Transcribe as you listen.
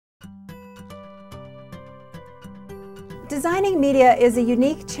Designing media is a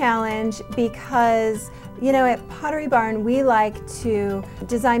unique challenge because, you know, at Pottery Barn we like to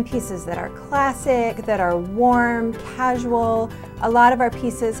design pieces that are classic, that are warm, casual. A lot of our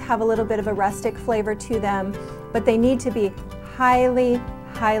pieces have a little bit of a rustic flavor to them, but they need to be highly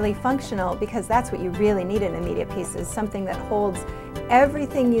functional, because that's what you really need in a media piece, is something that holds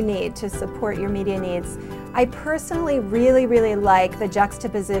everything you need to support your media needs. I personally really like the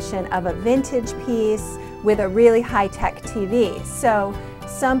juxtaposition of a vintage piece with a really high-tech TV. So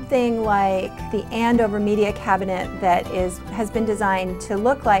something like the Andover media cabinet that has been designed to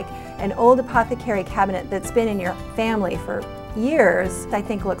look like an old apothecary cabinet that's been in your family for years, I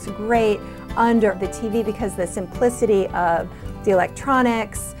think looks great under the TV, because the simplicity of the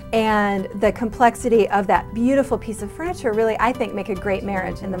electronics and the complexity of that beautiful piece of furniture really, I think, make a great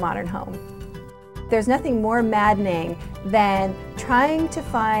marriage in the modern home. There's nothing more maddening than trying to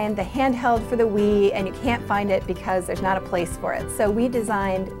find the handheld for the Wii and you can't find it because there's not a place for it. So we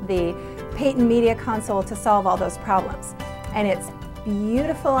designed the Payton Media Console to solve all those problems. And it's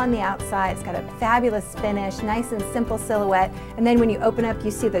beautiful on the outside, it's got a fabulous finish, nice and simple silhouette, and then when you open up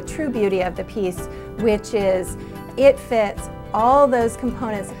you see the true beauty of the piece, which is it fits all those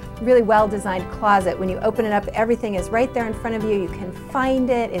components. Really well-designed closet. When you open it up, everything is right there in front of you. You can find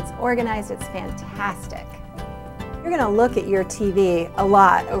it, it's organized, it's fantastic. You're going to look at your TV a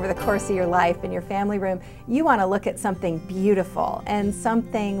lot over the course of your life in your family room. You want to look at something beautiful, and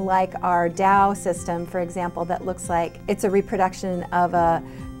something like our Tao system, for example, that looks like it's a reproduction of a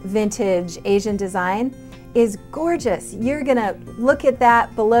vintage Asian design, is gorgeous. You're going to look at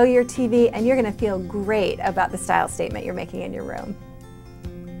that below your TV and you're going to feel great about the style statement you're making in your room.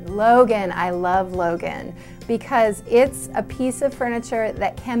 Logan, I love Logan because it's a piece of furniture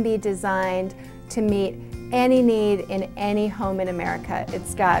that can be designed to meet any need in any home in America.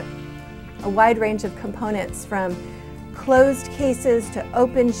 It's got a wide range of components, from closed cases to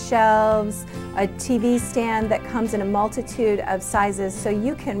open shelves, a TV stand that comes in a multitude of sizes, so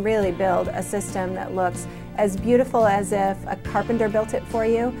you can really build a system that looks as beautiful as if a carpenter built it for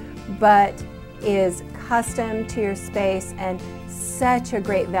you, but is custom to your space and such a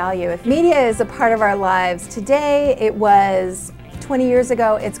great value. If media is a part of our lives today, it was 20 years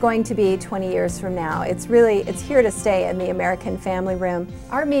ago, it's going to be 20 years from now. It's here to stay in the American family room.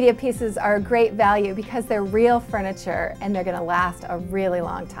 Our media pieces are a great value because they're real furniture and they're going to last a really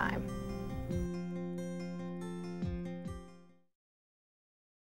long time.